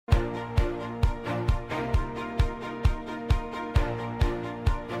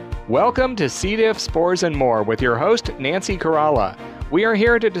Welcome to C. diff, spores, and more with your host, Nancy Caralla. We are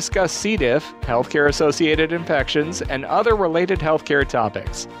here to discuss C. diff, healthcare-associated infections, and other related healthcare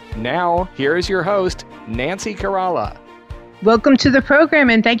topics. Now, here is your host, Nancy Caralla. Welcome to the program,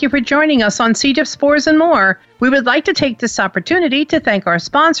 and thank you for joining us on C. diff, spores, and more. We would like to take this opportunity to thank our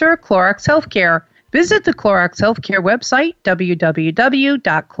sponsor, Clorox Healthcare. Visit the Clorox Healthcare website,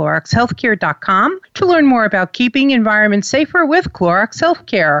 www.cloroxhealthcare.com, to learn more about keeping environments safer with Clorox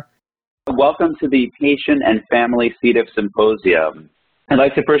Healthcare. Welcome to the Patient and Family C. diff Symposium. I'd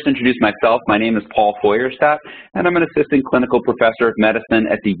like to first introduce myself. My name is Paul Feuerstadt, and I'm an assistant clinical professor of medicine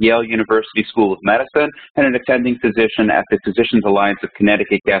at the Yale University School of Medicine and an attending physician at the Physicians Alliance of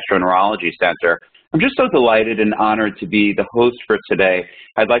Connecticut Gastroenterology Center. I'm just so delighted and honored to be the host for today.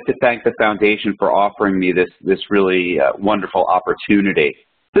 I'd like to thank the Foundation for offering me this really wonderful opportunity.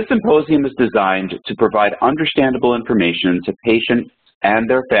 This symposium is designed to provide understandable information to patients and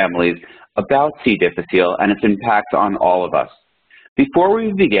their families about C. difficile and its impact on all of us. Before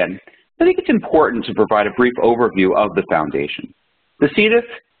we begin, I think it's important to provide a brief overview of the Foundation. The C. diff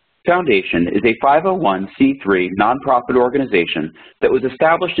Foundation is a 501c3 nonprofit organization that was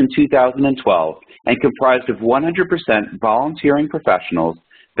established in 2012 and comprised of 100% volunteering professionals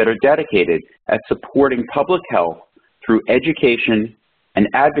that are dedicated at supporting public health through education and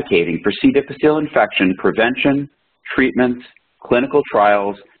advocating for C. difficile infection prevention, treatments, clinical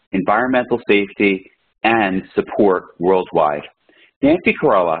trials, environmental safety, and support worldwide. Nancy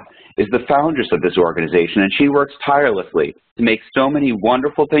Caralla is the foundress of this organization, and she works tirelessly to make so many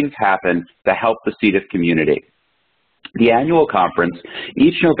wonderful things happen to help the C. diff community. The annual conference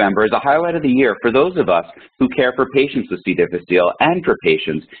each November is a highlight of the year for those of us who care for patients with C. difficile and for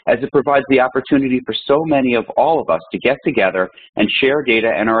patients, as it provides the opportunity for so many of all of us to get together and share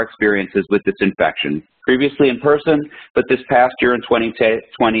data and our experiences with this infection. Previously in person, but this past year in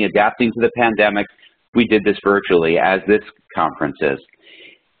 2020, adapting to the pandemic, we did this virtually, as this conference is.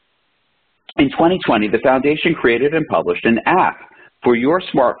 In 2020, the Foundation created and published an app for your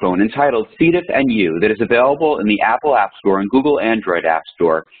smartphone entitled C. diff and You that is available in the Apple App Store and Google Android App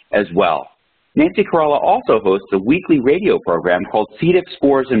Store as well. Nancy Caralla also hosts a weekly radio program called C. diff,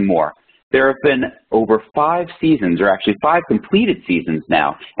 Spores, and More. There have been over 5 seasons, or actually 5 completed seasons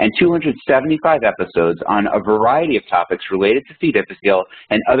now, and 275 episodes on a variety of topics related to C. difficile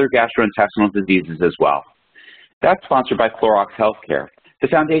and other gastrointestinal diseases as well. That's sponsored by Clorox Healthcare. The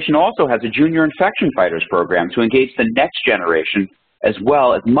Foundation also has a Junior Infection Fighters program to engage the next generation, as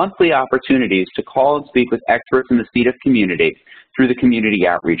well as monthly opportunities to call and speak with experts in the C. diff community through the Community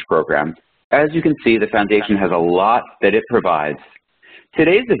Outreach Program. As you can see, the Foundation has a lot that it provides.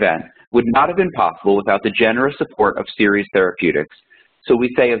 Today's event would not have been possible without the generous support of Seres Therapeutics. So we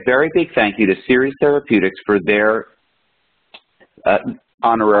say a very big thank you to Seres Therapeutics for their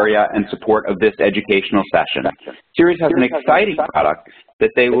honoraria and support of this educational session. Seres has an exciting product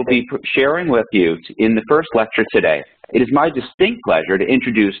that they will be sharing with you in the first lecture today. It is my distinct pleasure to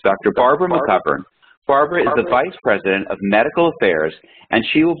introduce Dr. Barbara McGovern. Barbara is the Vice President of Medical Affairs, and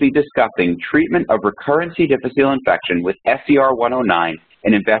she will be discussing treatment of recurrent C. difficile infection with SER-109,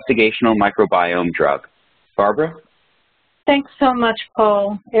 an investigational microbiome drug. Barbara? Thanks so much,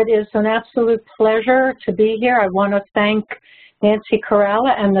 Paul. It is an absolute pleasure to be here. I want to thank Nancy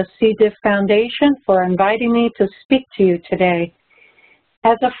Caralla and the C. diff Foundation for inviting me to speak to you today.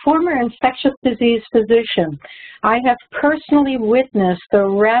 As a former infectious disease physician, I have personally witnessed the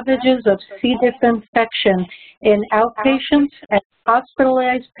ravages of C. diff infection in outpatients and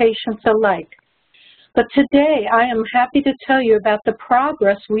hospitalized patients alike. But today, I am happy to tell you about the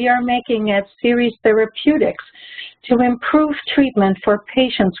progress we are making at Seres Therapeutics to improve treatment for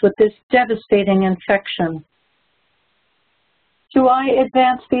patients with this devastating infection. Do I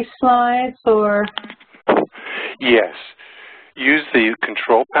advance these slides, or? Yes. Use the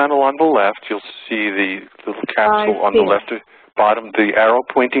control panel on the left. You'll see the little capsule on the left bottom. The arrow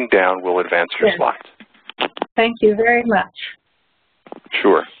pointing down will advance your slides. Thank you very much.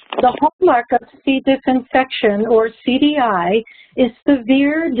 Sure. The hallmark of C. diff infection, or CDI, is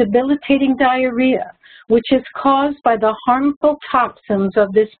severe debilitating diarrhea, which is caused by the harmful toxins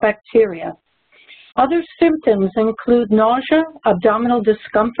of this bacteria. Other symptoms include nausea, abdominal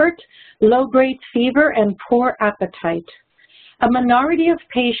discomfort, low-grade fever, and poor appetite. A minority of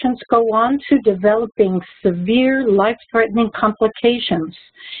patients go on to developing severe life-threatening complications,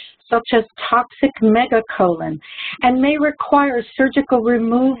 such as toxic megacolon, and may require surgical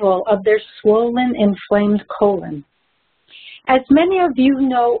removal of their swollen, inflamed colon. As many of you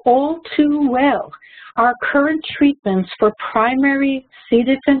know all too well, our current treatments for primary C.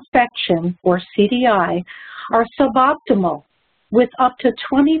 diff infection, or CDI, are suboptimal with up to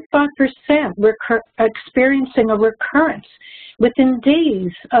 25% experiencing a recurrence within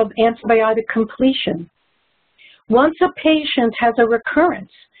days of antibiotic completion. Once a patient has a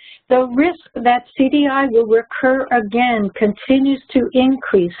recurrence, the risk that CDI will recur again continues to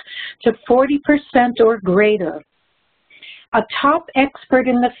increase to 40% or greater. A top expert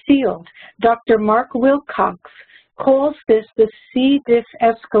in the field, Dr. Mark Wilcox, calls this the C. diff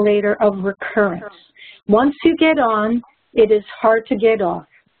escalator of recurrence. Once you get on, it is hard to get off.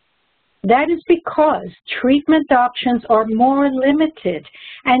 That is because treatment options are more limited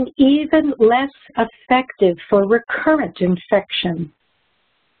and even less effective for recurrent infection.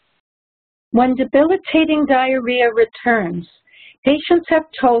 When debilitating diarrhea returns, patients have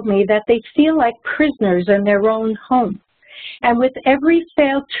told me that they feel like prisoners in their own home. And with every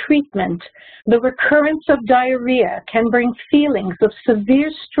failed treatment, the recurrence of diarrhea can bring feelings of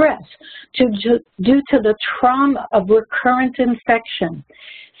severe stress due to the trauma of recurrent infection,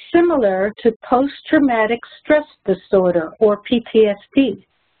 similar to post-traumatic stress disorder, or PTSD.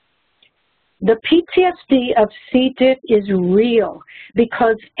 The PTSD of C. diff is real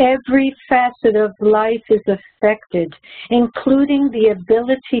because every facet of life is affected, including the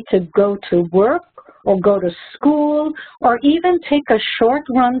ability to go to work, or go to school, or even take a short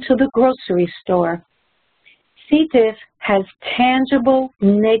run to the grocery store. C. diff has tangible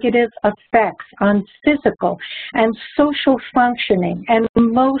negative effects on physical and social functioning and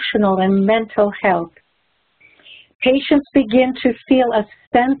emotional and mental health. Patients begin to feel a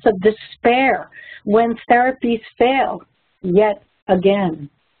sense of despair when therapies fail yet again.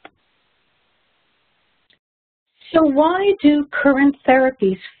 So why do current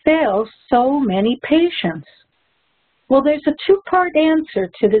therapies fail so many patients? Well, there's a two-part answer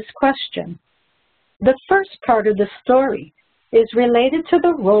to this question. The first part of the story is related to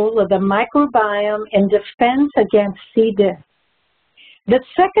the role of the microbiome in defense against C. diff. The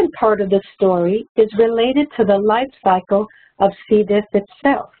second part of the story is related to the life cycle of C. diff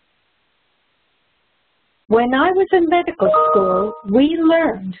itself. When I was in medical school, we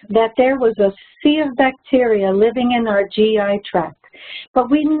learned that there was a sea of bacteria living in our GI tract,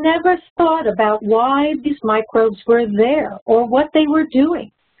 but we never thought about why these microbes were there or what they were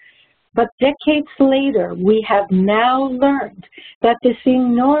doing. But decades later, we have now learned that this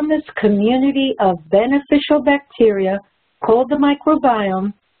enormous community of beneficial bacteria, called the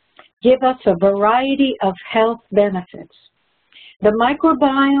microbiome, give us a variety of health benefits. The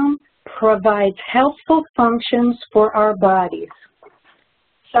microbiome provides healthful functions for our bodies,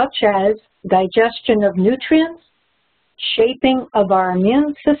 such as digestion of nutrients, shaping of our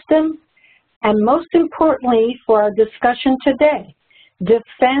immune system, and most importantly for our discussion today,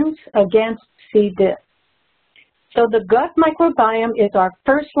 defense against C. diff. So the gut microbiome is our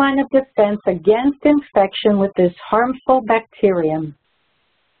first line of defense against infection with this harmful bacterium.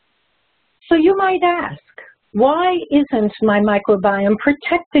 So you might ask, why isn't my microbiome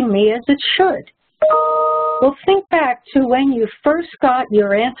protecting me as it should? Well, think back to when you first got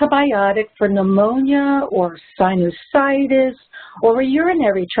your antibiotic for pneumonia or sinusitis or a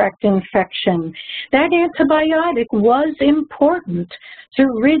urinary tract infection. That antibiotic was important to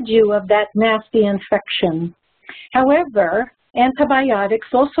rid you of that nasty infection. However, antibiotics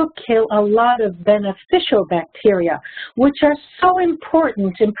also kill a lot of beneficial bacteria, which are so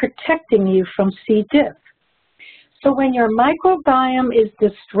important in protecting you from C. diff. So when your microbiome is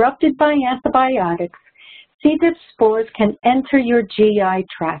disrupted by antibiotics, C. diff spores can enter your GI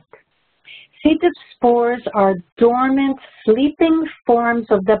tract. C. diff spores are dormant, sleeping forms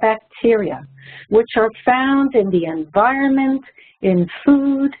of the bacteria, which are found in the environment, in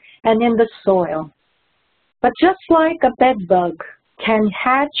food, and in the soil. But just like a bed bug can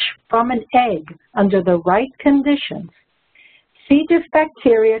hatch from an egg under the right conditions, C. diff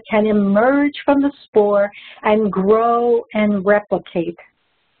bacteria can emerge from the spore and grow and replicate.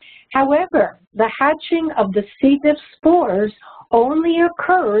 However, the hatching of the C. diff spores only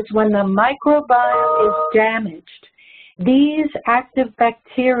occurs when the microbiome is damaged. These active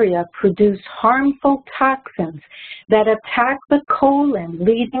bacteria produce harmful toxins that attack the colon,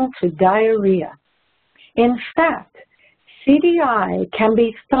 leading to diarrhea. In fact, CDI can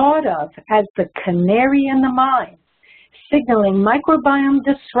be thought of as the canary in the mine, signaling microbiome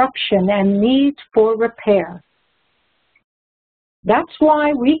disruption and need for repair. That's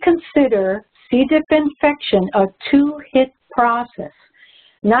why we consider C. diff infection a two-hit process.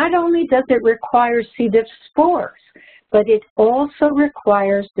 Not only does it require C. diff spores, but it also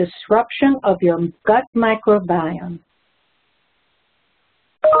requires disruption of your gut microbiome.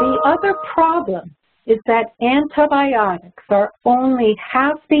 The other problem is that antibiotics are only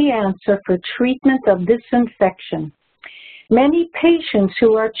half the answer for treatment of this infection. Many patients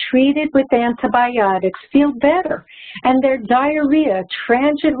who are treated with antibiotics feel better, and their diarrhea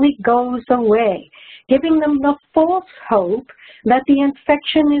transiently goes away, giving them the false hope that the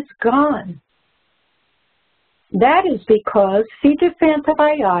infection is gone. That is because C. diff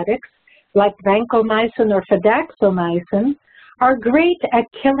antibiotics, like vancomycin or fidaxomicin, are great at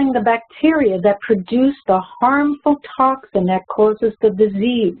killing the bacteria that produce the harmful toxin that causes the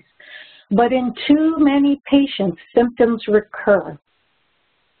disease. But in too many patients, symptoms recur.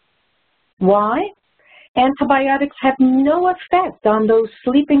 Why? Antibiotics have no effect on those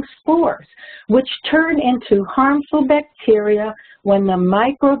sleeping spores, which turn into harmful bacteria when the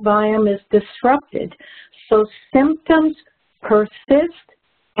microbiome is disrupted. So symptoms persist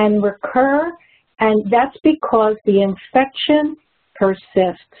and recur, and that's because the infection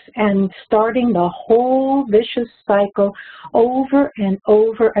persists and starting the whole vicious cycle over and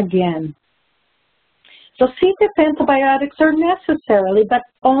over again. So C. diff antibiotics are necessarily, but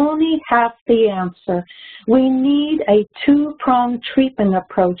only half the answer. We need a two-pronged treatment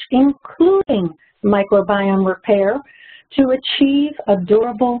approach, including microbiome repair, to achieve a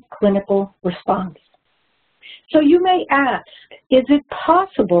durable clinical response. So you may ask, is it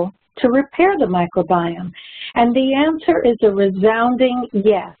possible to repair the microbiome? And the answer is a resounding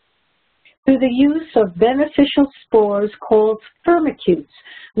yes, through the use of beneficial spores called firmicutes,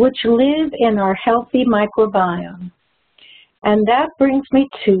 which live in our healthy microbiome. And that brings me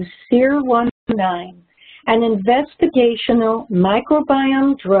to SER-109, an investigational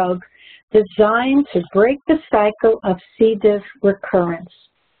microbiome drug designed to break the cycle of C. diff recurrence.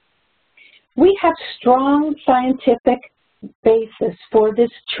 We have strong scientific basis for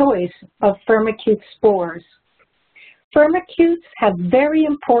this choice of firmicute spores. Firmicutes have very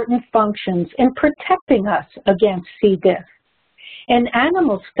important functions in protecting us against C. diff. In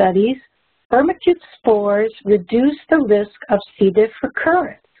animal studies, firmicute spores reduce the risk of C. diff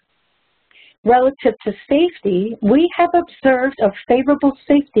recurrence. Relative to safety, we have observed a favorable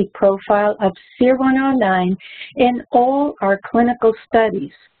safety profile of SER-109 in all our clinical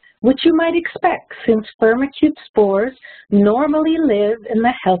studies, which you might expect since firmicute spores normally live in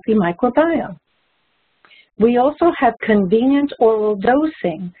the healthy microbiome. We also have convenient oral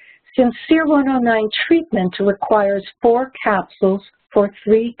dosing since SER-109 treatment requires 4 capsules for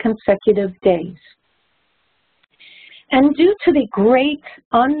 3 consecutive days. And due to the great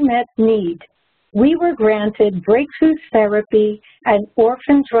unmet need, we were granted breakthrough therapy and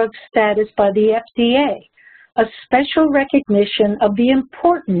orphan drug status by the FDA, a special recognition of the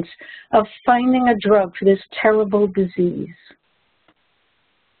importance of finding a drug for this terrible disease.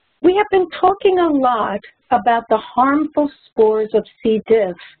 We have been talking a lot about the harmful spores of C.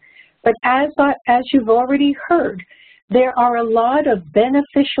 diff, but as you've already heard, there are a lot of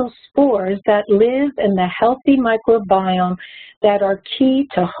beneficial spores that live in the healthy microbiome that are key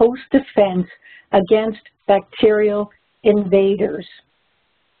to host defense against bacterial invaders.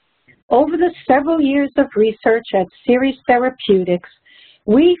 Over the several years of research at Seres Therapeutics,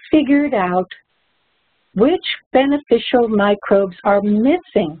 we figured out which beneficial microbes are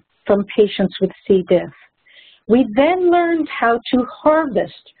missing from patients with C. diff. We then learned how to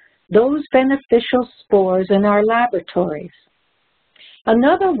harvest those beneficial spores in our laboratories.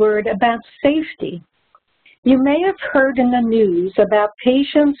 Another word about safety. You may have heard in the news about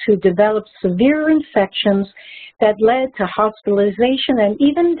patients who developed severe infections that led to hospitalization and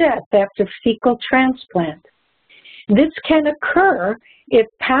even death after fecal transplant. This can occur if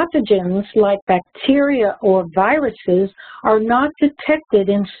pathogens like bacteria or viruses are not detected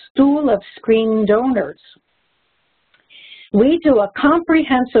in stool of screened donors. We do a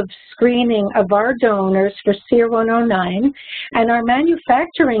comprehensive screening of our donors for SER-109, and our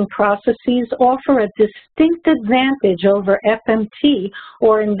manufacturing processes offer a distinct advantage over FMT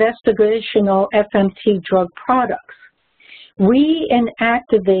or investigational FMT drug products. We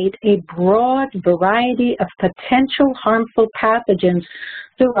inactivate a broad variety of potential harmful pathogens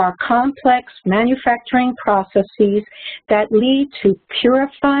through our complex manufacturing processes that lead to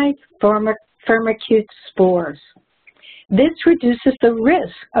purified firmicute spores. This reduces the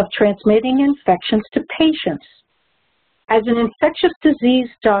risk of transmitting infections to patients. As an infectious disease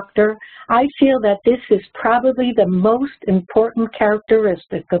doctor, I feel that this is probably the most important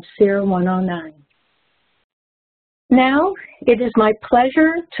characteristic of SER-109. Now, it is my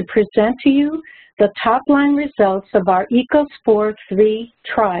pleasure to present to you the top-line results of our EcoSpore 3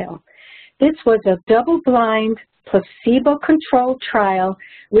 trial. This was a double-blind, placebo-controlled trial,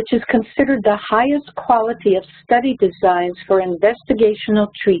 which is considered the highest quality of study designs for investigational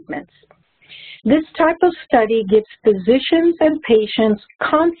treatments. This type of study gives physicians and patients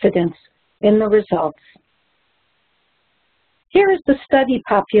confidence in the results. Here is the study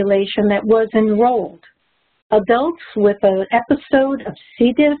population that was enrolled. Adults with an episode of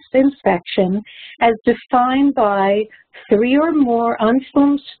C. diff infection as defined by 3 or more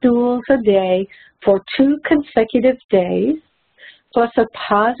unformed stools a day for 2 consecutive days, plus a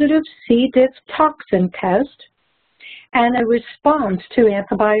positive C. diff toxin test, and a response to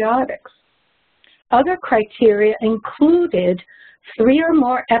antibiotics. Other criteria included 3 or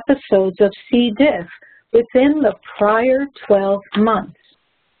more episodes of C. diff within the prior 12 months.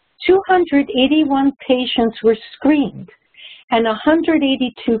 281 patients were screened, and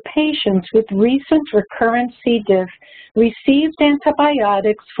 182 patients with recent recurrent C. diff received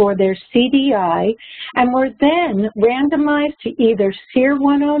antibiotics for their CDI and were then randomized to either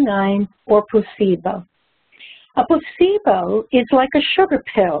SER-109 or placebo. A placebo is like a sugar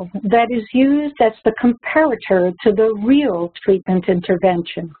pill that is used as the comparator to the real treatment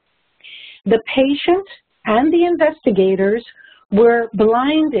intervention. The patient and the investigators were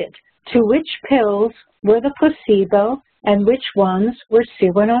blinded to which pills were the placebo and which ones were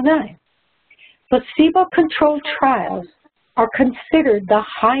SER-109. Placebo-controlled trials are considered the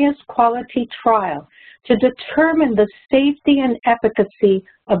highest quality trial to determine the safety and efficacy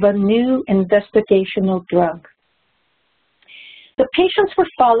of a new investigational drug. The patients were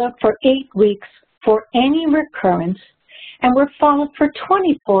followed for 8 weeks for any recurrence and were followed for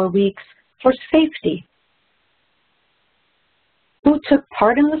 24 weeks for safety. Who took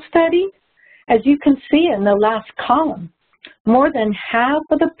part in the study? As you can see in the last column, more than half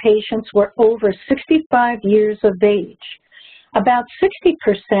of the patients were over 65 years of age. About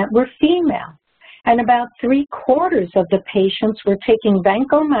 60% were female, and about 3/4 of the patients were taking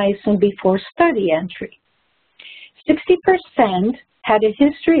vancomycin before study entry. 60% had a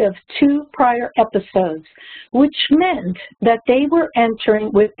history of 2 prior episodes, which meant that they were entering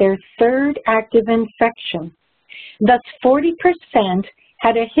with their 3rd active infection. Thus, 40%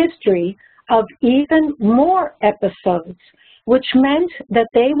 had a history of even more episodes, which meant that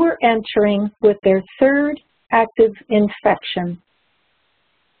they were entering with their 3rd active infection,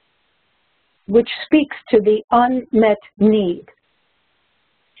 which speaks to the unmet need.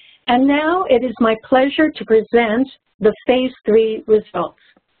 And now it is my pleasure to present the Phase 3 results.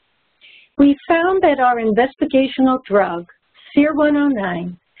 We found that our investigational drug,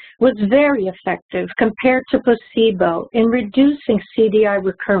 SER-109, was very effective compared to placebo in reducing CDI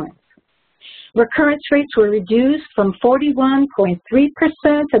recurrence. Recurrence rates were reduced from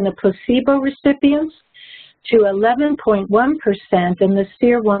 41.3% in the placebo recipients to 11.1% in the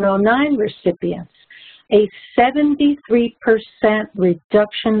SER-109 recipients, a 73%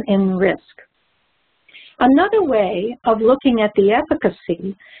 reduction in risk. Another way of looking at the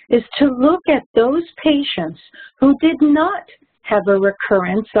efficacy is to look at those patients who did not have a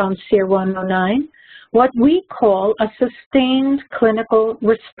recurrence on SER-109, what we call a sustained clinical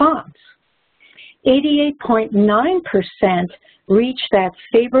response. 88.9% reached that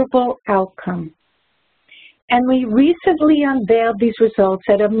favorable outcome. And we recently unveiled these results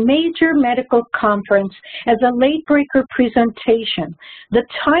at a major medical conference as a late-breaker presentation, the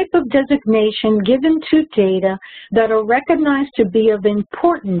type of designation given to data that are recognized to be of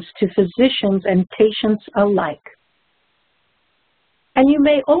importance to physicians and patients alike. And you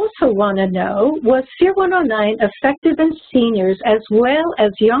may also want to know, was SER-109 effective in seniors as well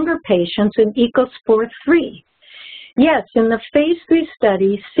as younger patients in ECOSPOR III? Yes, in the Phase 3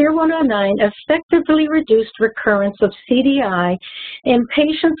 study, SER-109 effectively reduced recurrence of CDI in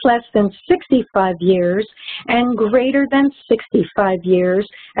patients less than 65 years and greater than 65 years,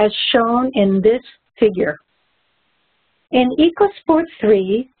 as shown in this figure. In ECOSPOR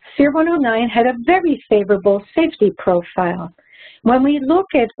III, SER-109 had a very favorable safety profile. When we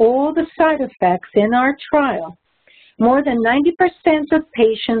look at all the side effects in our trial, more than 90% of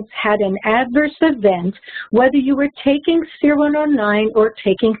patients had an adverse event, whether you were taking SER-109 or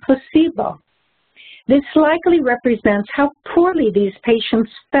taking placebo. This likely represents how poorly these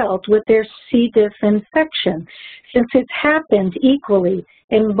patients felt with their C. diff infection, since it happened equally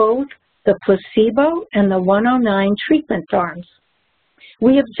in both the placebo and the 109 treatment arms.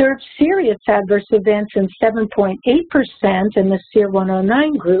 We observed serious adverse events in 7.8% in the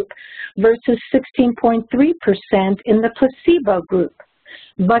SER-109 group versus 16.3% in the placebo group.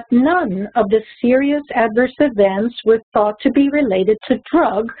 But none of the serious adverse events were thought to be related to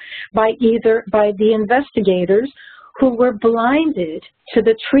drug by the investigators who were blinded to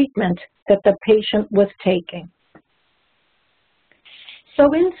the treatment that the patient was taking.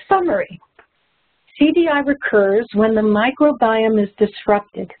 So in summary, CDI recurs when the microbiome is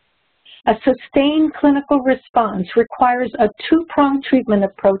disrupted. A sustained clinical response requires a 2-pronged treatment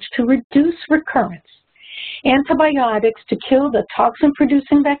approach to reduce recurrence. antibiotics to kill the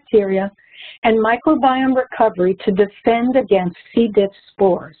toxin-producing bacteria, and microbiome recovery to defend against C. diff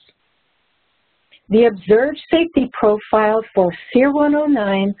spores. The observed safety profile for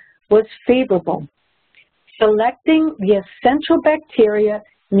SER-109 was favorable, selecting the essential bacteria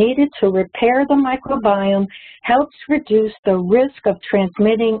needed to repair the microbiome helps reduce the risk of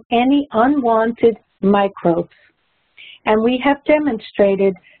transmitting any unwanted microbes. And we have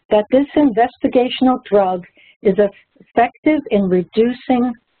demonstrated that this investigational drug is effective in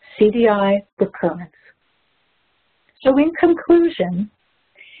reducing CDI recurrence. So in conclusion,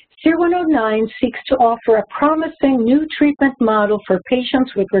 SER-109 seeks to offer a promising new treatment model for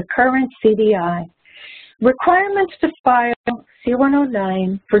patients with recurrent CDI. Requirements to file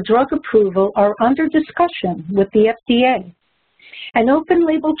SER-109 for drug approval are under discussion with the FDA. An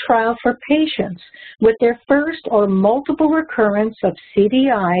open-label trial for patients with their first or multiple recurrence of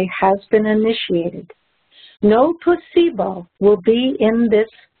CDI has been initiated. No placebo will be in this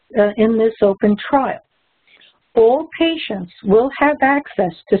open trial. All patients will have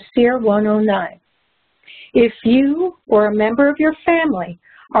access to SER-109. If you or a member of your family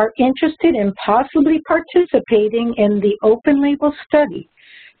are interested in possibly participating in the open-label study,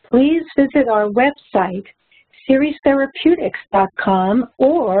 please visit our website, serestherapeutics.com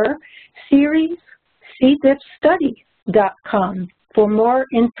or serescdiffstudy.com for more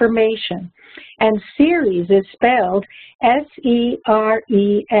information. And Seres is spelled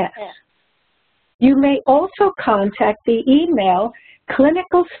S-E-R-E-S. You may also contact the email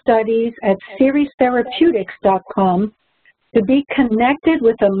clinicalstudies@serestherapeutics.com to be connected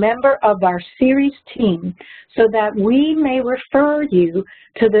with a member of our Seres team so that we may refer you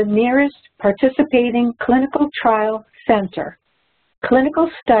to the nearest participating clinical trial center,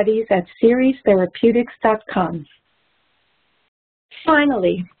 clinicalstudies@serestherapeutics.com.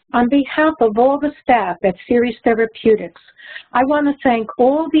 Finally, on behalf of all the staff at Seres Therapeutics, I want to thank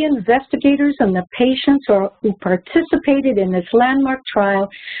all the investigators and the patients who participated in this landmark trial,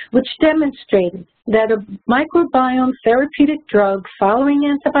 which demonstrated that a microbiome therapeutic drug following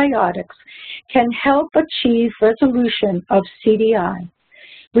antibiotics can help achieve resolution of CDI.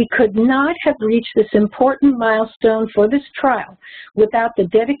 We could not have reached this important milestone for this trial without the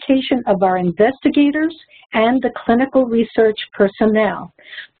dedication of our investigators and the clinical research personnel.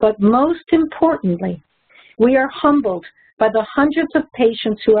 But most importantly, we are humbled by the hundreds of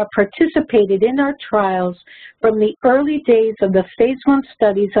patients who have participated in our trials from the early days of the phase 1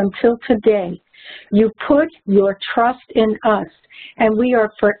 studies until today. You put your trust in us, and we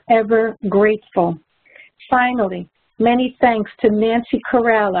are forever grateful. Finally, many thanks to Nancy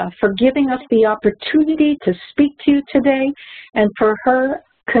Caralla for giving us the opportunity to speak to you today and for her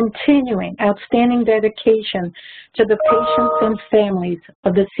continuing outstanding dedication to the patients and families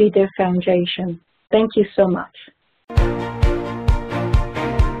of the C. diff Foundation. Thank you so much.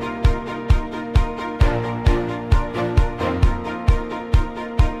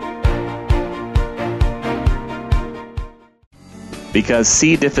 Because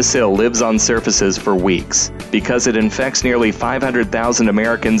C. difficile lives on surfaces for weeks, because it infects nearly 500,000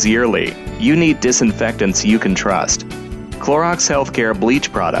 Americans yearly, you need disinfectants you can trust. Clorox Healthcare bleach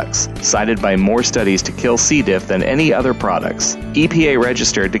products, cited by more studies to kill C. diff than any other products. EPA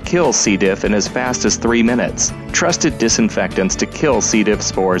registered to kill C. diff in as fast as 3 minutes. Trusted disinfectants to kill C. diff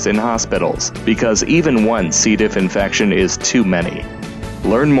spores in hospitals, because even one C. diff infection is too many.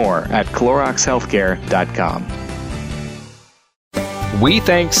 Learn more at CloroxHealthcare.com. We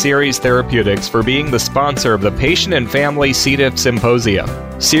thank Seres Therapeutics for being the sponsor of the Patient and Family C. diff Symposium.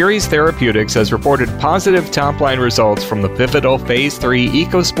 Seres Therapeutics has reported positive top-line results from the pivotal Phase 3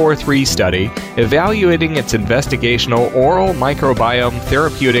 EcoSpore 3 study evaluating its investigational oral microbiome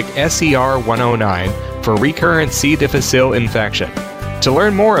therapeutic SER-109 for recurrent C. difficile infection. To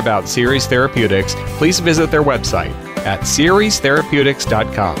learn more about Seres Therapeutics, please visit their website at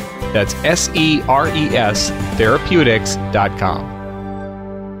serestherapeutics.com. That's SERES therapeutics.com.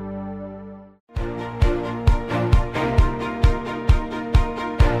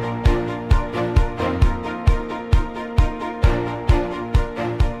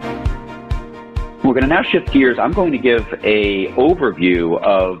 We're going to now shift gears. I'm going to give an overview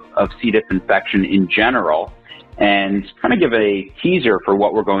of C. diff infection in general and kind of give a teaser for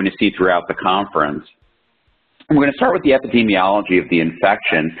what we're going to see throughout the conference. And we're going to start with the epidemiology of the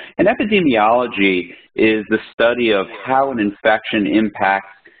infection. And epidemiology is the study of how an infection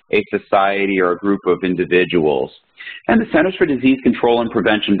impacts a society or a group of individuals. And the Centers for Disease Control and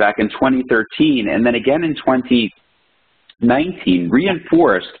Prevention back in 2013 and then again in 2019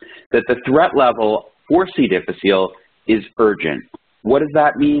 reinforced that the threat level for C. difficile is urgent. What does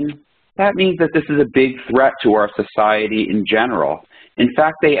that mean? That means that this is a big threat to our society in general. In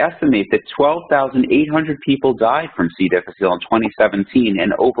fact, they estimate that 12,800 people died from C. difficile in 2017,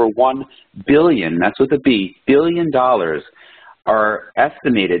 and over $1 billion, that's with a B, billion dollars, are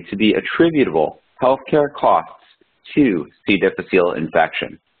estimated to be attributable healthcare costs to C. difficile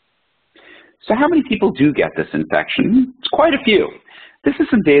infection. So how many people do get this infection? It's quite a few. This is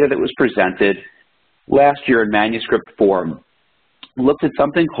some data that was presented last year in manuscript form. Looked at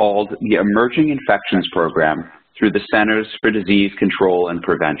something called the Emerging Infections Program through the Centers for Disease Control and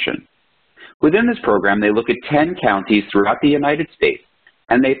Prevention. Within this program, they look at 10 counties throughout the United States,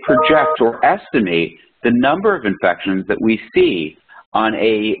 and they project or estimate the number of infections that we see on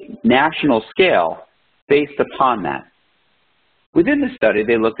a national scale based upon that. Within the study,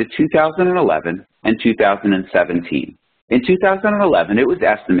 they looked at 2011 and 2017. In 2011, it was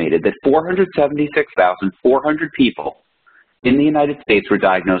estimated that 476,400 people in the United States were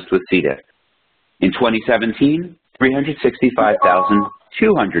diagnosed with C. diff. In 2017,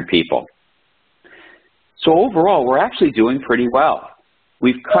 365,200 people. So overall, we're actually doing pretty well.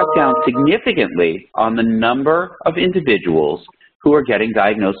 We've cut down significantly on the number of individuals who are getting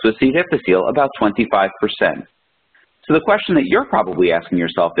diagnosed with C. difficile, about 25%. So the question that you're probably asking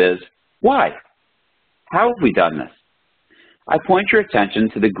yourself is, why? How have we done this? I point your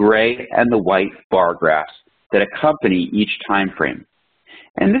attention to the gray and the white bar graphs that accompany each time frame.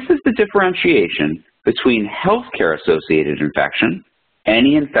 And this is the differentiation between healthcare-associated infection,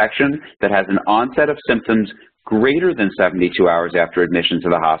 any infection that has an onset of symptoms greater than 72 hours after admission to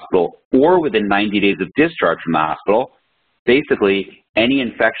the hospital or within 90 days of discharge from the hospital, basically any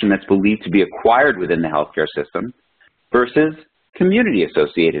infection that's believed to be acquired within the healthcare system, versus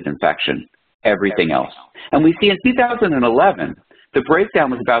community-associated infection, everything else. And we see in 2011, the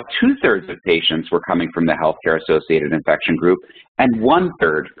breakdown was about 2/3 of patients were coming from the healthcare-associated infection group and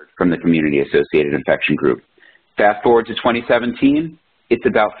 1/3 from the community-associated infection group. Fast forward to 2017, it's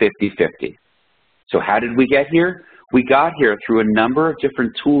about 50-50. So how did we get here? We got here through a number of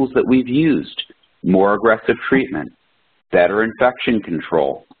different tools that we've used. More aggressive treatment, better infection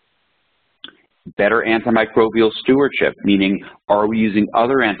control, better antimicrobial stewardship, meaning are we using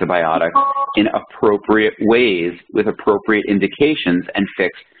other antibiotics in appropriate ways with appropriate indications and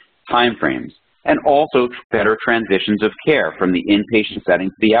fixed timeframes, and also better transitions of care from the inpatient setting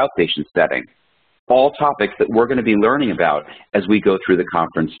to the outpatient setting. All topics that we're going to be learning about as we go through the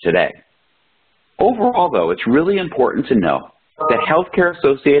conference today. Overall, though, it's really important to know that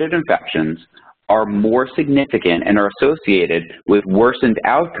healthcare-associated infections are more significant and are associated with worsened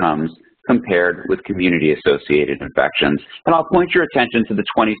outcomes compared with community-associated infections. And I'll point your attention to the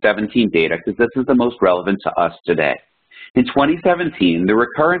 2017 data because this is the most relevant to us today. In 2017, the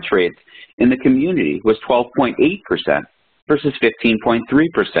recurrence rates in the community was 12.8% versus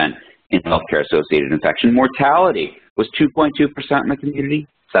 15.3% in healthcare-associated infection. Mortality was 2.2% in the community,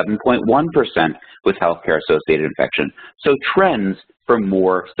 7.1% with healthcare-associated infection. So trends for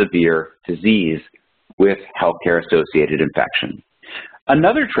more severe disease with healthcare-associated infection.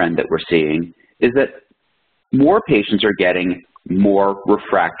 Another trend that we're seeing is that more patients are getting more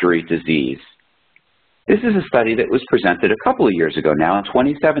refractory disease. This is a study that was presented a couple of years ago now in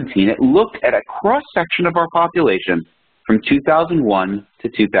 2017. It looked at a cross-section of our population from 2001 to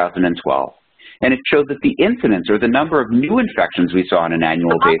 2012. And it showed that the incidence, or the number of new infections we saw on an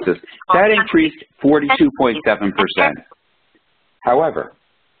annual basis, that increased 42.7%. However,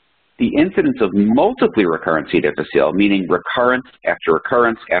 the incidence of multiply recurrent C. difficile, meaning recurrence after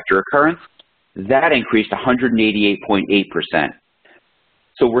recurrence after recurrence, that increased 188.8%.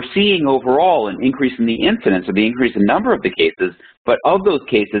 So we're seeing overall an increase in the incidence, or the increase in number of the cases, but of those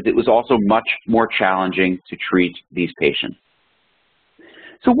cases, it was also much more challenging to treat these patients.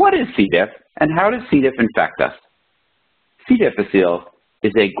 So what is C. diff, and how does C. diff infect us? C. difficile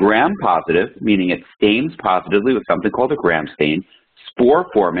is a gram-positive, meaning it stains positively with something called a gram stain,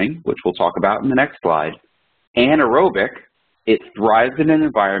 spore-forming, which we'll talk about in the next slide, anaerobic, it thrives in an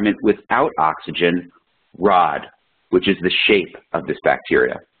environment without oxygen, rod, which is the shape of this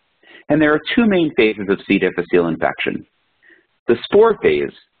bacteria. And there are two main phases of C. difficile infection, the spore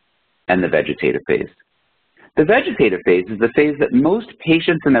phase and the vegetative phase. The vegetative phase is the phase that most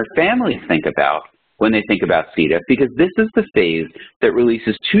patients and their families think about when they think about C. diff, because this is the phase that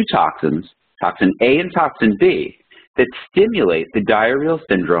releases two toxins, toxin A and toxin B, that stimulate the diarrheal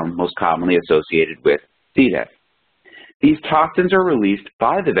syndrome most commonly associated with C. diff. These toxins are released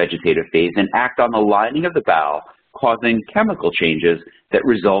by the vegetative phase and act on the lining of the bowel, causing chemical changes that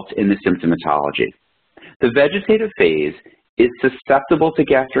result in the symptomatology. The vegetative phase is susceptible to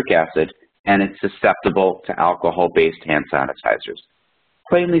gastric acid, and it's susceptible to alcohol-based hand sanitizers.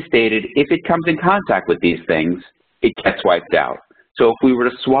 plainly stated, if it comes in contact with these things, it gets wiped out. So if we were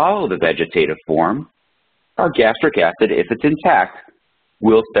to swallow the vegetative form, our gastric acid, if it's intact,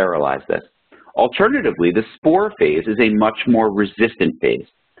 will sterilize this. Alternatively, the spore phase is a much more resistant phase.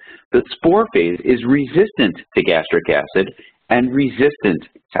 The spore phase is resistant to gastric acid and resistant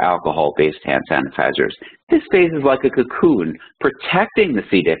to alcohol-based hand sanitizers. This phase is like a cocoon, protecting the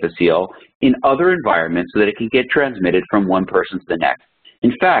C. difficile in other environments so that it can get transmitted from one person to the next.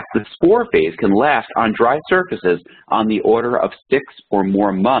 In fact, the spore phase can last on dry surfaces on the order of 6 or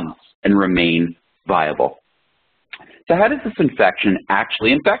more months and remain viable. So how does this infection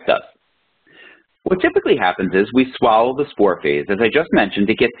actually infect us? What typically happens is we swallow the spore phase, as I just mentioned,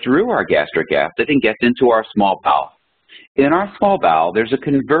 to get through our gastric acid and gets into our small bowel. In our small bowel, there's a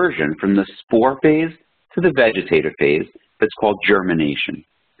conversion from the spore phase to the vegetative phase that's called germination.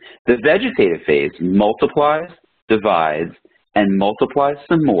 The vegetative phase multiplies, divides, and multiplies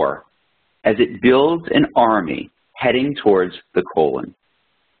some more as it builds an army heading towards the colon.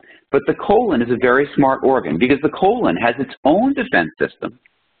 But the colon is a very smart organ because the colon has its own defense system,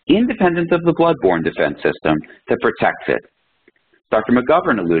 independent of the blood-borne defense system, that protects it. Dr.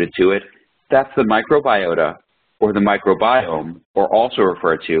 McGovern alluded to it. That's the microbiota, or the microbiome, or also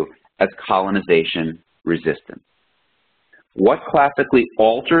referred to as colonization resistance. What classically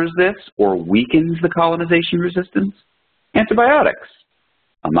alters this or weakens the colonization resistance? Antibiotics.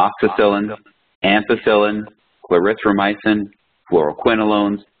 Amoxicillin, ampicillin, clarithromycin,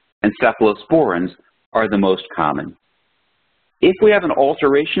 fluoroquinolones, and cephalosporins are the most common. If we have an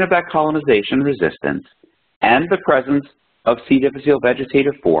alteration of that colonization resistance and the presence of C. difficile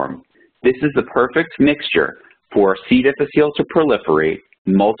vegetative form, this is the perfect mixture for C. difficile to proliferate,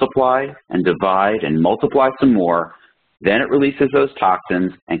 multiply, and divide, and multiply some more. Then it releases those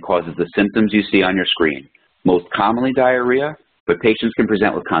toxins and causes the symptoms you see on your screen. Most commonly diarrhea, but patients can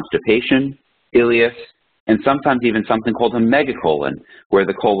present with constipation, ileus, and sometimes even something called a megacolon, where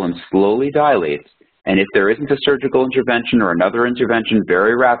the colon slowly dilates, and if there isn't a surgical intervention or another intervention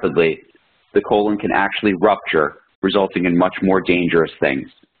very rapidly, the colon can actually rupture, resulting in much more dangerous things.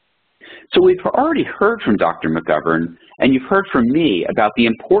 So we've already heard from Dr. McGovern, and you've heard from me about the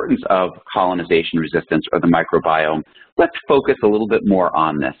importance of colonization resistance or the microbiome. Let's focus a little bit more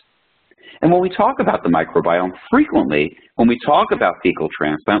on this. And when we talk about the microbiome, frequently, when we talk about fecal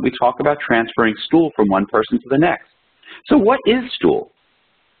transplant, we talk about transferring stool from one person to the next. So what is stool?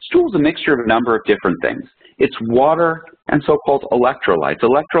 Stool is a mixture of a number of different things. It's water and so-called electrolytes.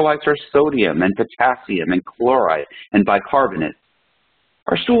 Electrolytes are sodium and potassium and chloride and bicarbonate.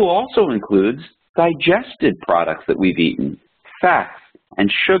 Our stool also includes digested products that we've eaten, fats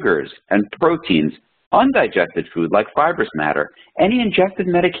and sugars and proteins, undigested food like fibrous matter, any ingested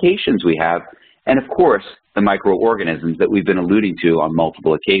medications we have, and of course, the microorganisms that we've been alluding to on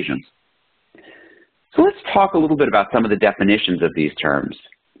multiple occasions. So let's talk a little bit about some of the definitions of these terms.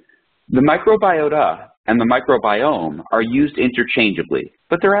 The microbiota and the microbiome are used interchangeably,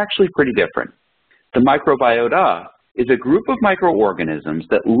 but they're actually pretty different. The microbiota is a group of microorganisms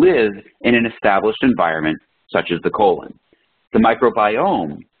that live in an established environment, such as the colon. The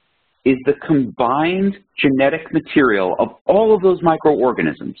microbiome is the combined genetic material of all of those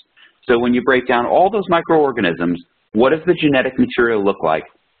microorganisms. So when you break down all those microorganisms, what does the genetic material look like?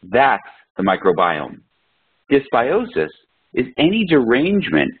 That's the microbiome. Dysbiosis is any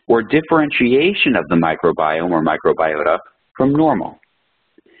derangement or differentiation of the microbiome or microbiota from normal.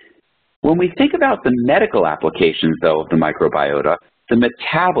 When we think about the medical applications, though, of the microbiota, the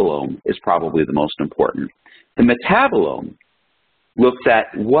metabolome is probably the most important. The metabolome looks at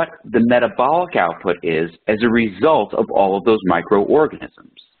what the metabolic output is as a result of all of those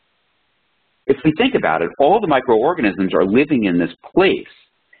microorganisms. If we think about it, all the microorganisms are living in this place,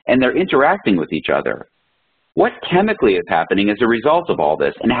 and they're interacting with each other. What chemically is happening as a result of all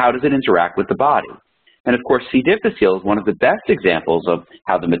this, and how does it interact with the body? And of course, C. difficile is one of the best examples of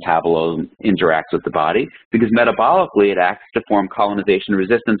how the metabolome interacts with the body, because metabolically it acts to form colonization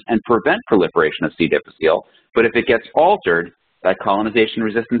resistance and prevent proliferation of C. difficile. But if it gets altered, that colonization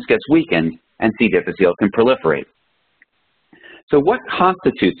resistance gets weakened and C. difficile can proliferate. So what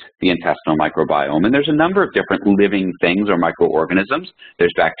constitutes the intestinal microbiome? And there's a number of different living things or microorganisms.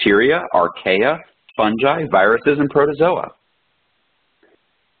 There's bacteria, archaea, fungi, viruses, and protozoa.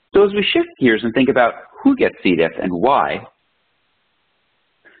 So as we shift gears and think about who gets C. diff and why,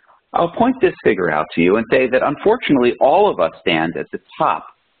 I'll point this figure out to you and say that unfortunately all of us stand at the top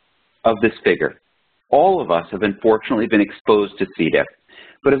of this figure. All of us have unfortunately been exposed to C. diff.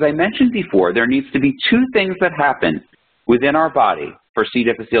 But as I mentioned before, there needs to be two things that happen within our body for C.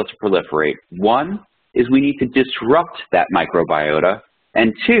 difficile to proliferate. One is we need to disrupt that microbiota,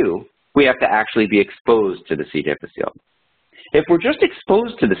 And 2, we have to actually be exposed to the C. difficile. If we're just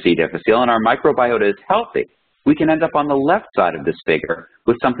exposed to the C. difficile and our microbiota is healthy, we can end up on the left side of this figure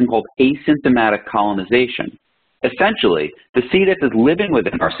with something called asymptomatic colonization. Essentially, the C. diff is living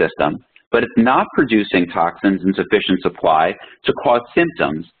within our system, but it's not producing toxins in sufficient supply to cause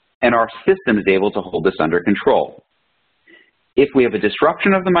symptoms, and our system is able to hold this under control. If we have a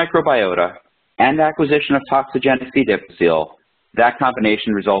disruption of the microbiota and acquisition of toxigenic C. difficile, that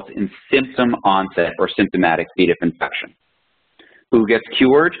combination results in symptom onset or symptomatic C. diff infection. Who gets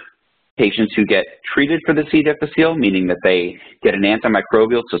cured? Patients who get treated for the C. difficile, meaning that they get an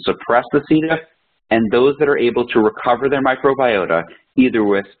antimicrobial to suppress the C. diff, and those that are able to recover their microbiota either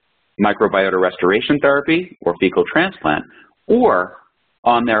with microbiota restoration therapy or fecal transplant, or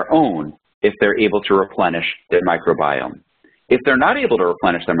on their own if they're able to replenish their microbiome. If they're not able to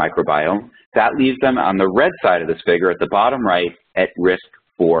replenish their microbiome, that leaves them on the red side of this figure at the bottom right at risk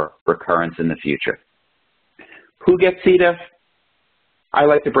for recurrence in the future. Who gets C. diff? I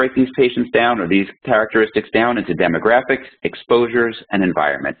like to break these patients down, or these characteristics down, into demographics, exposures, and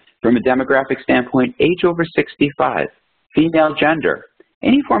environment. From a demographic standpoint, age over 65, female gender,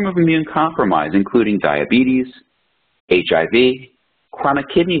 any form of immune compromise, including diabetes, HIV, chronic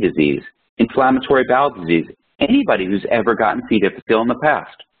kidney disease, inflammatory bowel disease, anybody who's ever gotten C. difficile in the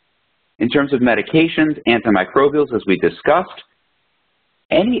past. In terms of medications, antimicrobials, as we discussed,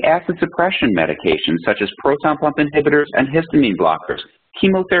 any acid suppression medications such as proton pump inhibitors and histamine blockers,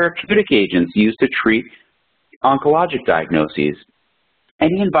 chemotherapeutic agents used to treat oncologic diagnoses,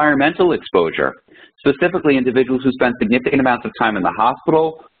 any environmental exposure, specifically individuals who spend significant amounts of time in the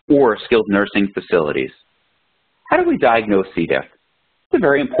hospital or skilled nursing facilities. How do we diagnose C. diff? It's a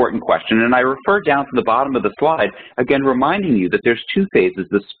very important question, and I refer down to the bottom of the slide, again reminding you that there's 2 phases,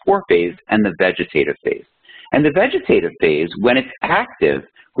 the spore phase and the vegetative phase. And the vegetative phase, when it's active,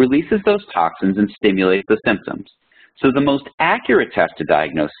 releases those toxins and stimulates the symptoms. So the most accurate test to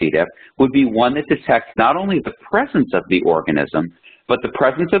diagnose C. diff would be one that detects not only the presence of the organism, but the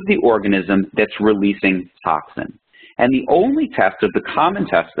presence of the organism that's releasing toxin. And the only test of the common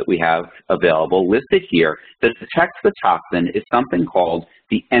tests that we have available listed here that detects the toxin is something called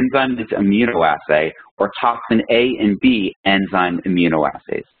the enzyme immunoassay, or toxin A and B enzyme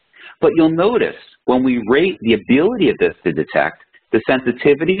immunoassays. But you'll notice when we rate the ability of this to detect, the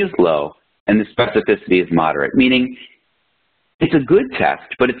sensitivity is low and the specificity is moderate, meaning it's a good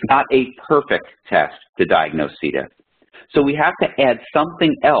test, but it's not a perfect test to diagnose C. diff. So we have to add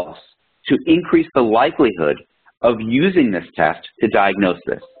something else to increase the likelihood of using this test to diagnose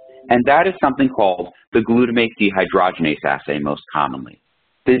this. And that is something called the glutamate dehydrogenase assay most commonly.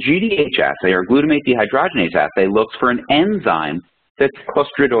 The GDH assay, or glutamate dehydrogenase assay, looks for an enzyme that's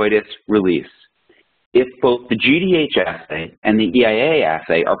clostridioides release. If both the GDH assay and the EIA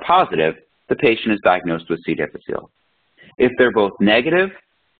assay are positive, the patient is diagnosed with C. difficile. If they're both negative,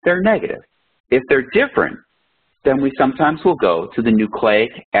 they're negative. If they're different, then we sometimes will go to the nucleic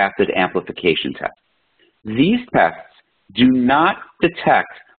acid amplification test. These tests do not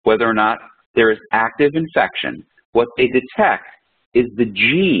detect whether or not there is active infection. What they detect is the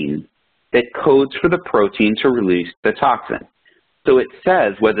gene that codes for the protein to release the toxin. So it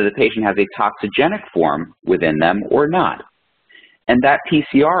says whether the patient has a toxigenic form within them or not. And that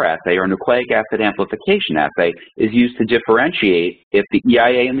PCR assay, or nucleic acid amplification assay, is used to differentiate if the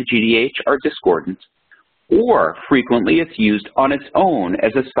EIA and the GDH are discordant, or frequently it's used on its own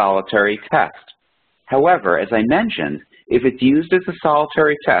as a solitary test. However, as I mentioned, if it's used as a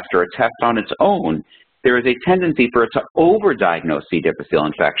solitary test or a test on its own, there is a tendency for it to overdiagnose C. difficile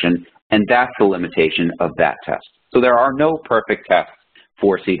infection, and that's the limitation of that test. So there are no perfect tests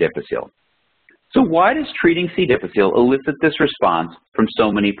for C. difficile. So why does treating C. difficile elicit this response from so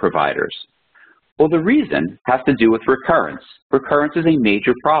many providers? Well, the reason has to do with recurrence. Recurrence is a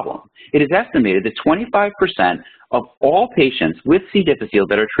major problem. It is estimated that 25% of all patients with C. difficile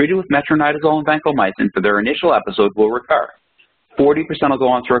that are treated with metronidazole and vancomycin for their initial episode will recur. 40% will go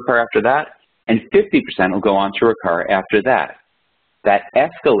on to recur after that, and 50% will go on to recur after that. That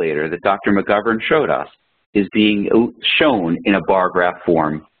escalator that Dr. McGovern showed us is being shown in a bar graph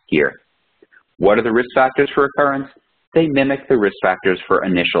form here. What are the risk factors for recurrence? They mimic the risk factors for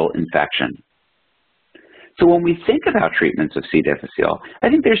initial infection. So when we think about treatments of C. difficile, I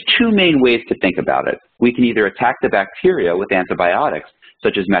think there's 2 main ways to think about it. We can either attack the bacteria with antibiotics,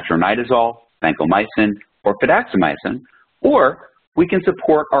 such as metronidazole, vancomycin, or fidaxomicin, or we can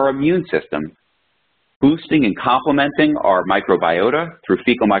support our immune system, boosting and complementing our microbiota through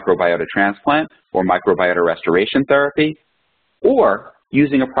fecal microbiota transplant or microbiota restoration therapy, or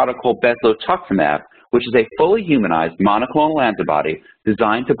using a product called bezlotuximab, which is a fully humanized monoclonal antibody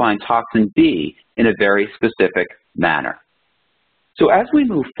designed to bind toxin B in a very specific manner. So as we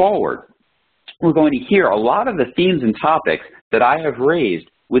move forward, we're going to hear a lot of the themes and topics that I have raised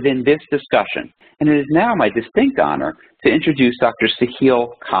within this discussion. And it is now my distinct honor to introduce Dr. Sahil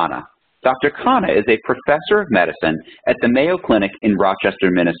Khanna. Dr. Khanna is a professor of medicine at the Mayo Clinic in Rochester,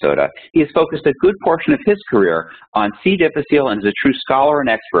 Minnesota. He has focused a good portion of his career on C. difficile and is a true scholar and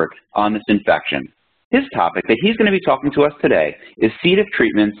expert on this infection. His topic that he's going to be talking to us today is C. diff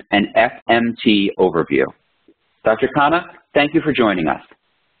treatments and FMT overview. Dr. Khanna, thank you for joining us.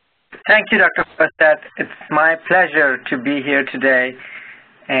 Thank you, Dr. Forestat. It's my pleasure to be here today,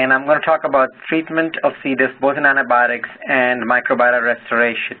 and I'm going to talk about treatment of C. diff, both in antibiotics and microbiota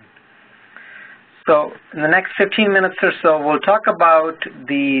restoration. So in the next 15 minutes or so, we'll talk about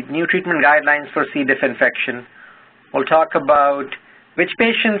the new treatment guidelines for C. diff infection. We'll talk about which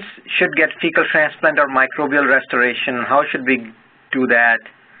patients should get fecal transplant or microbial restoration, how should we do that,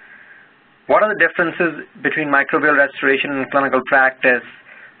 what are the differences between microbial restoration in clinical practice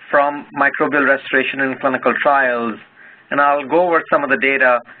from microbial restoration in clinical trials, and I'll go over some of the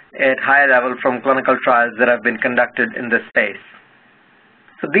data at high level from clinical trials that have been conducted in this space.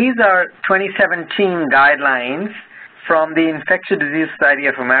 So these are 2017 guidelines from the Infectious Disease Society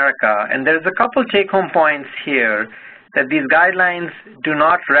of America, and there's a couple take-home points here that these guidelines do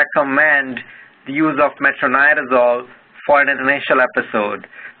not recommend the use of metronidazole for an initial episode.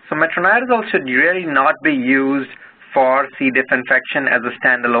 So metronidazole should really not be used for C. diff infection as a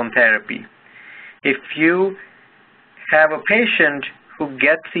standalone therapy. If you have a patient who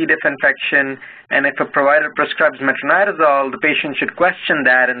gets C. diff infection, and if a provider prescribes metronidazole, the patient should question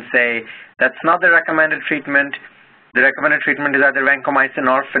that and say, that's not the recommended treatment. The recommended treatment is either vancomycin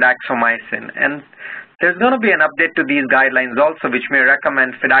or fidaxomicin. And there's going to be an update to these guidelines also, which may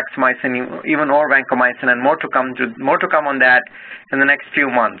recommend fidaxomicin, even or vancomycin, and more to come on that in the next few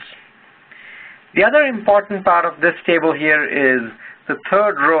months. The other important part of this table here is the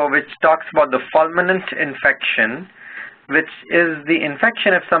third row, which talks about the fulminant infection, which is the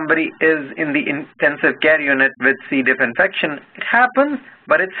infection if somebody is in the intensive care unit with C. diff infection. It happens,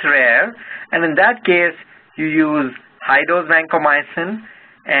 but it's rare, and in that case, you use high-dose vancomycin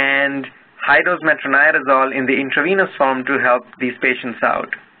and high-dose metronidazole in the intravenous form to help these patients out.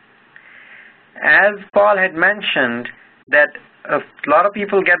 As Paul had mentioned, that a lot of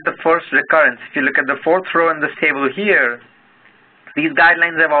people get the first recurrence. If you look at the fourth row in this table here, these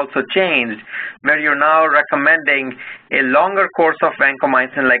guidelines have also changed, where you're now recommending a longer course of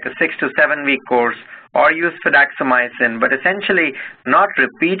vancomycin, like a 6 to 7 week course, or use fidaxomicin, but essentially not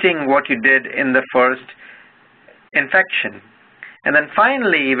repeating what you did in the first infection. And then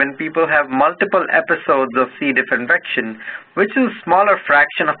finally, when people have multiple episodes of C. diff infection, which is a smaller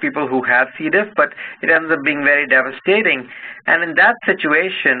fraction of people who have C. diff, but it ends up being very devastating. And in that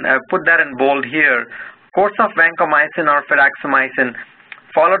situation, I've put that in bold here, course of vancomycin or fidaxomicin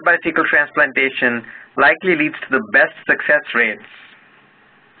followed by fecal transplantation likely leads to the best success rates.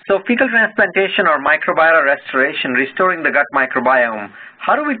 So fecal transplantation or microbiota restoration, restoring the gut microbiome,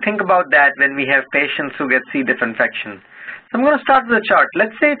 how do we think about that when we have patients who get C. diff infection? So I'm going to start with a chart.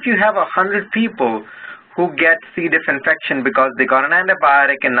 Let's say if you have 100 people who get C. diff infection because they got an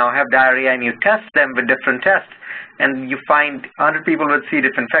antibiotic and now have diarrhea, and you test them with different tests and you find 100 people with C.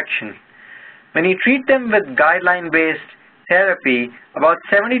 diff infection. When you treat them with guideline-based therapy, about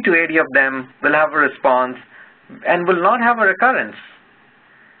 70 to 80 of them will have a response and will not have a recurrence.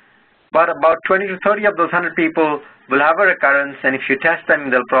 But about 20 to 30 of those 100 people will have a recurrence, and if you test them,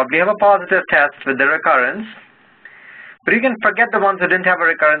 they'll probably have a positive test with the recurrence. But you can forget the ones who didn't have a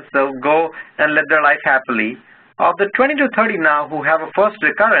recurrence. They'll go and live their life happily. Of the 20 to 30 now who have a first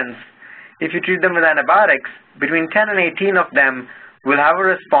recurrence, if you treat them with antibiotics, between 10 and 18 of them will have a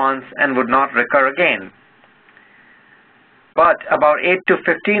response and would not recur again. But about 8 to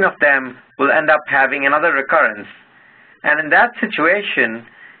 15 of them will end up having another recurrence. And in that situation,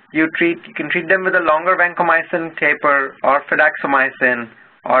 you can treat them with a longer vancomycin taper or fidaxomicin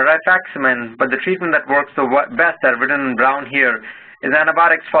or rifaximin, but the treatment that works the best, that written in brown here, is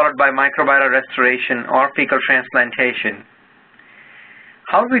antibiotics followed by microbiota restoration or fecal transplantation.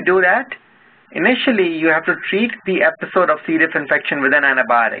 How do we do that? Initially, you have to treat the episode of C. diff infection with an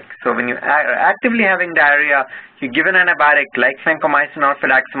antibiotic. So when you are actively having diarrhea, you give an antibiotic like vancomycin or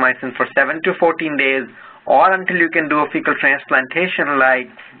fidaxomicin for 7 to 14 days, or until you can do a fecal transplantation-like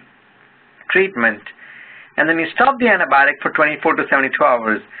treatment. and then you stop the antibiotic for 24 to 72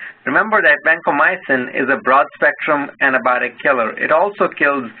 hours. Remember that vancomycin is a broad-spectrum antibiotic killer. It also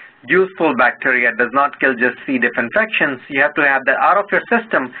kills useful bacteria. It does not kill just C. diff infections. You have to have that out of your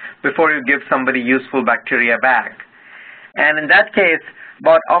system before you give somebody useful bacteria back. And in that case,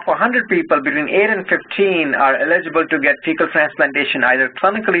 about of 100 people, between 8 and 15 are eligible to get fecal transplantation either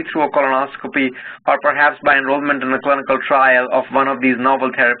clinically through a colonoscopy or perhaps by enrollment in a clinical trial of one of these novel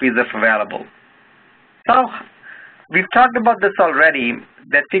therapies if available. So we've talked about this already,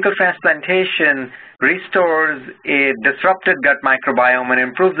 that fecal transplantation restores a disrupted gut microbiome and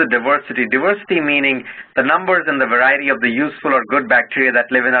improves the diversity. Diversity meaning the numbers and the variety of the useful or good bacteria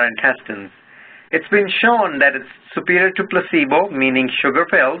that live in our intestines. It's been shown that it's superior to placebo, meaning sugar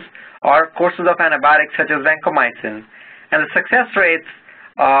pills, or courses of antibiotics such as vancomycin. And the success rates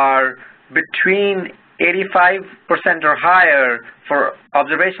are between 85% or higher for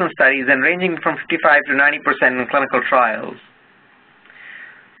observational studies and ranging from 55 to 90% in clinical trials.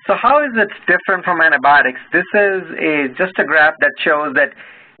 So how is it different from antibiotics? This is just a graph that shows that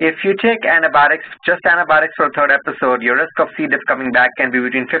if you take antibiotics, just antibiotics for a third episode, your risk of C. diff coming back can be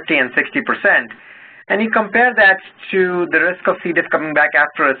between 50 and 60%. And you compare that to the risk of C. diff coming back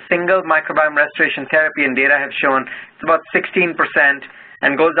after a single microbiome restoration therapy, and data have shown it's about 16%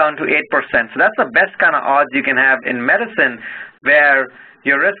 and goes down to 8%. So that's the best kind of odds you can have in medicine, where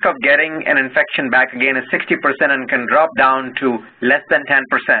your risk of getting an infection back again is 60% and can drop down to less than 10%.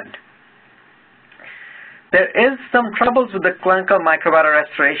 There is some troubles with the clinical microbiota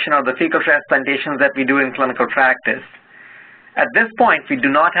restoration or the fecal transplantations that we do in clinical practice. At this point, we do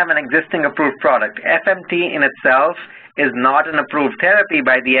not have an existing approved product. FMT in itself is not an approved therapy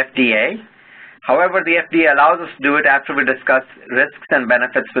by the FDA. However, the FDA allows us to do it after we discuss risks and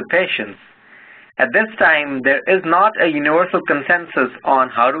benefits with patients. At this time, there is not a universal consensus on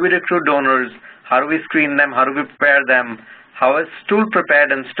how do we recruit donors, how do we screen them, how do we prepare them, how is stool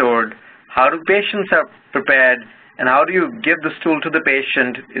prepared and stored, how do patients are prepared, and how do you give the stool to the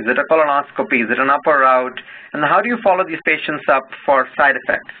patient? Is it a colonoscopy? Is it an upper route? And how do you follow these patients up for side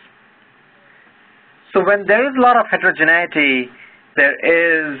effects? So when there is a lot of heterogeneity, there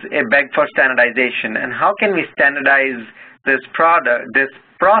is a beg for standardization. And how can we standardize this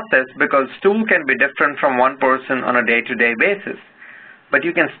process? Because stool can be different from one person on a day-to-day basis. But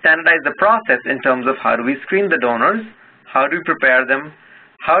you can standardize the process in terms of how do we screen the donors, how do we prepare them,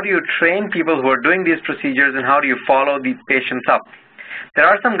 how do you train people who are doing these procedures, and how do you follow the patients up? There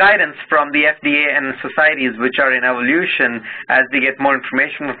are some guidance from the FDA and societies which are in evolution as we get more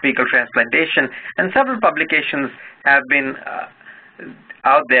information from fecal transplantation, and several publications have been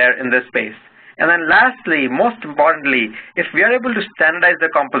out there in this space. And then lastly, most importantly, if we are able to standardize the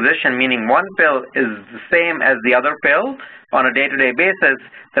composition, meaning one pill is the same as the other pill on a day-to-day basis,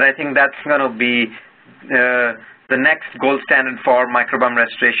 then I think that's going to be the next gold standard for microbiome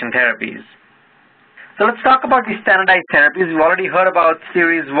restoration therapies. So let's talk about these standardized therapies. We've already heard about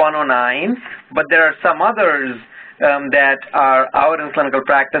Series 109, but there are some others that are out in clinical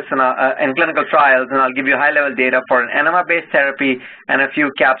practice and in clinical trials, and I'll give you high-level data for an enema-based therapy and a few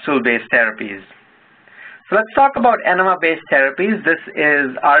capsule-based therapies. So let's talk about enema-based therapies. This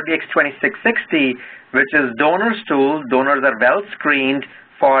is RBX2660, which is donor stool. Donors are well screened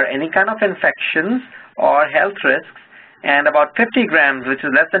for any kind of infections or health risks, and about 50 grams, which is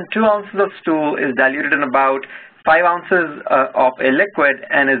less than 2 ounces of stool, is diluted in about 5 ounces of a liquid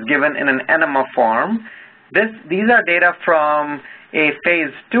and is given in an enema form. These are data from a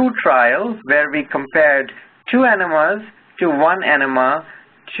phase 2 trial where we compared 2 enemas to 1 enema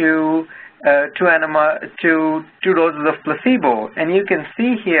to 2 doses of placebo, and you can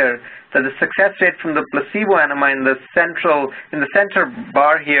see here that the success rate from the placebo enema in the center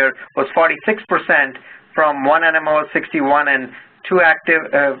bar here was 46%. From 1 enema was 61 and 2 active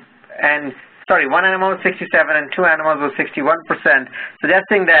one enema was 67 and 2 enemas was 61%,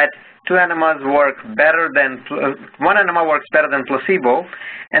 suggesting that 2 enemas work better than 1 enema works better than placebo.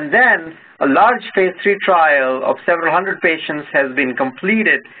 And then a large phase 3 trial of several hundred patients has been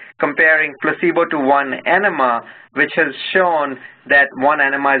completed comparing placebo to 1 enema, which has shown that 1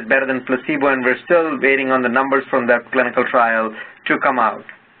 enema is better than placebo, and we're still waiting on the numbers from that clinical trial to come out.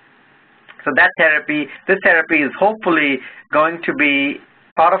 So this therapy is hopefully going to be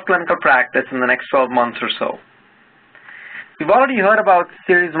part of clinical practice in the next 12 months or so. We've already heard about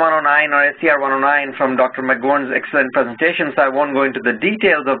Series 109 or SCR 109 from Dr. McGovern's excellent presentation, so I won't go into the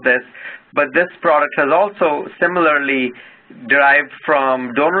details of this, but this product has also similarly derived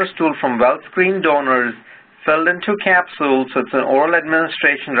from donor stool from well-screened donors, filled into capsules, so it's an oral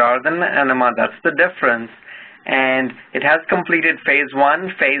administration rather than an enema. That's the difference. And it has completed phase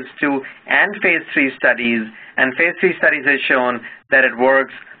 1, phase 2, and phase 3 studies. And phase 3 studies have shown that it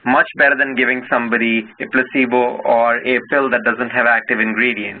works much better than giving somebody a placebo or a pill that doesn't have active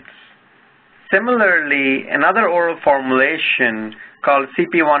ingredients. Similarly, another oral formulation called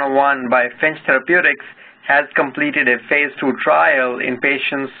CP101 by Finch Therapeutics has completed a phase 2 trial in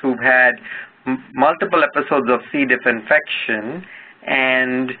patients who've had multiple episodes of C. diff infection,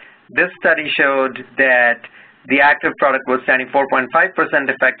 and this study showed that the active product was 74.5%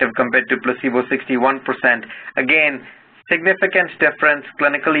 effective compared to placebo 61%. Again, significant difference,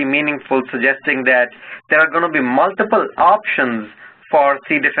 clinically meaningful, suggesting that there are going to be multiple options for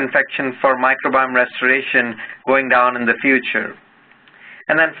C. diff infection for microbiome restoration going down in the future.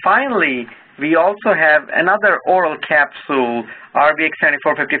 And then finally, we also have another oral capsule,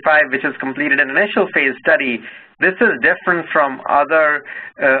 RBX7455, which has completed an initial phase study. This is different from other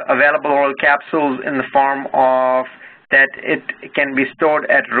available oral capsules in the form of that it can be stored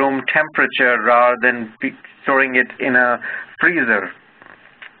at room temperature rather than storing it in a freezer.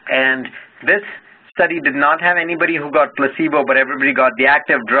 And this study did not have anybody who got placebo, but everybody got the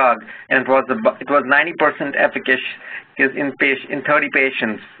active drug, and it was 90% efficacious in 30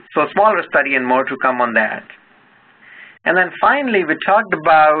 patients. So a smaller study and more to come on that. And then finally, we talked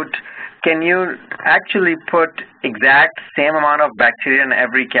about, can you actually put exact same amount of bacteria in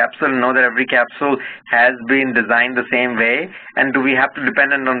every capsule and know that every capsule has been designed the same way? And do we have to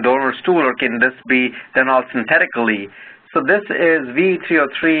depend on donor stool, or can this be done all synthetically? So this is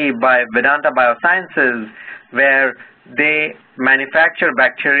V303 by Vedanta Biosciences, where they manufacture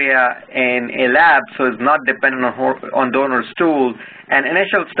bacteria in a lab, so it's not dependent on donor stool. And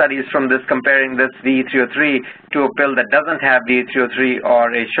initial studies from this, comparing this V303 to a pill that doesn't have V303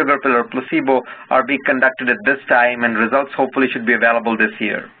 or a sugar pill or placebo, are being conducted at this time, and results hopefully should be available this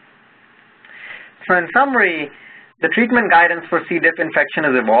year. So in summary, the treatment guidance for C. diff infection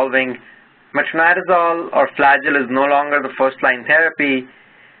is evolving. Metronidazole or Flagyl is no longer the first-line therapy.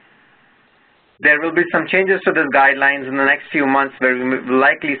 There will be some changes to these guidelines in the next few months, where we will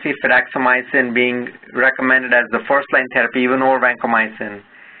likely see fidaxomicin being recommended as the first-line therapy, even over vancomycin.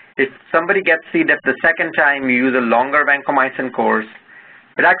 If somebody gets C. diff the second time, you use a longer vancomycin course.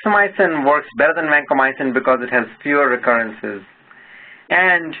 Fidaxomicin works better than vancomycin because it has fewer recurrences.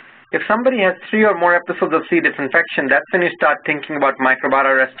 And if somebody has 3 or more episodes of C. diff infection, that's when you start thinking about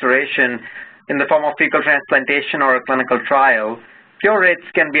microbiota restoration in the form of fecal transplantation or a clinical trial. Cure rates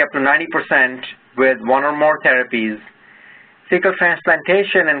can be up to 90% with 1 or more therapies. Fecal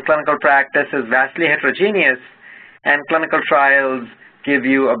transplantation in clinical practice is vastly heterogeneous, and clinical trials give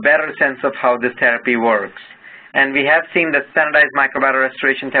you a better sense of how this therapy works. And we have seen that standardized microbiota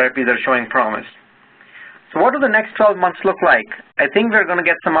restoration therapies are showing promise. So what do the next 12 months look like? I think we're going to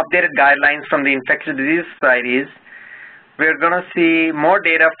get some updated guidelines from the infectious disease societies. We're going to see more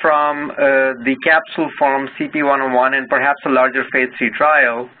data from the capsule form CP101 and perhaps a larger phase 3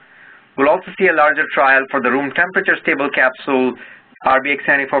 trial. We'll also see a larger trial for the room temperature stable capsule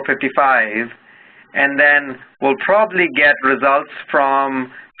RBX7455. And then we'll probably get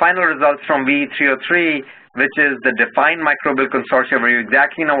final results from V303, which is the defined microbial consortia, where you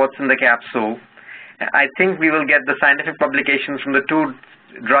exactly know what's in the capsule. I think we will get the scientific publications from the 2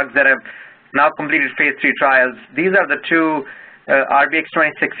 drugs that have now completed phase 3 trials. These are the 2,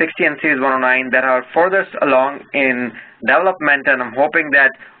 RBX2660 and Series 109, that are furthest along in development, and I'm hoping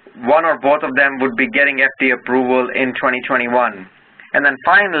that one or both of them would be getting FDA approval in 2021. And then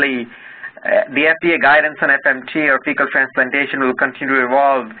finally, the FDA guidance on FMT or fecal transplantation will continue to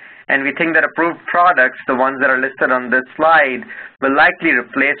evolve, and we think that approved products, the ones that are listed on this slide, will likely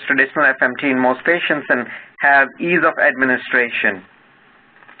replace traditional FMT in most patients and have ease of administration.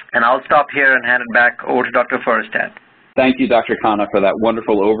 And I'll stop here and hand it back over to Dr. Feuerstadt. Thank you, Dr. Khanna, for that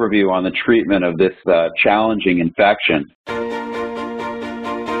wonderful overview on the treatment of this challenging infection.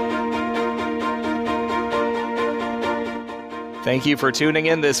 Thank you for tuning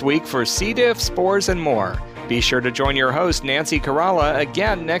in this week for C. diff, spores, and more. Be sure to join your host, Nancy Kerala,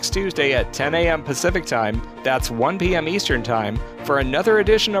 again next Tuesday at 10 a.m. Pacific Time, that's 1 p.m. Eastern Time, for another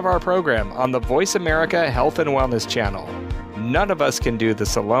edition of our program on the Voice America Health and Wellness Channel. None of us can do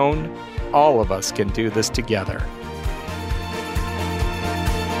this alone. All of us can do this together.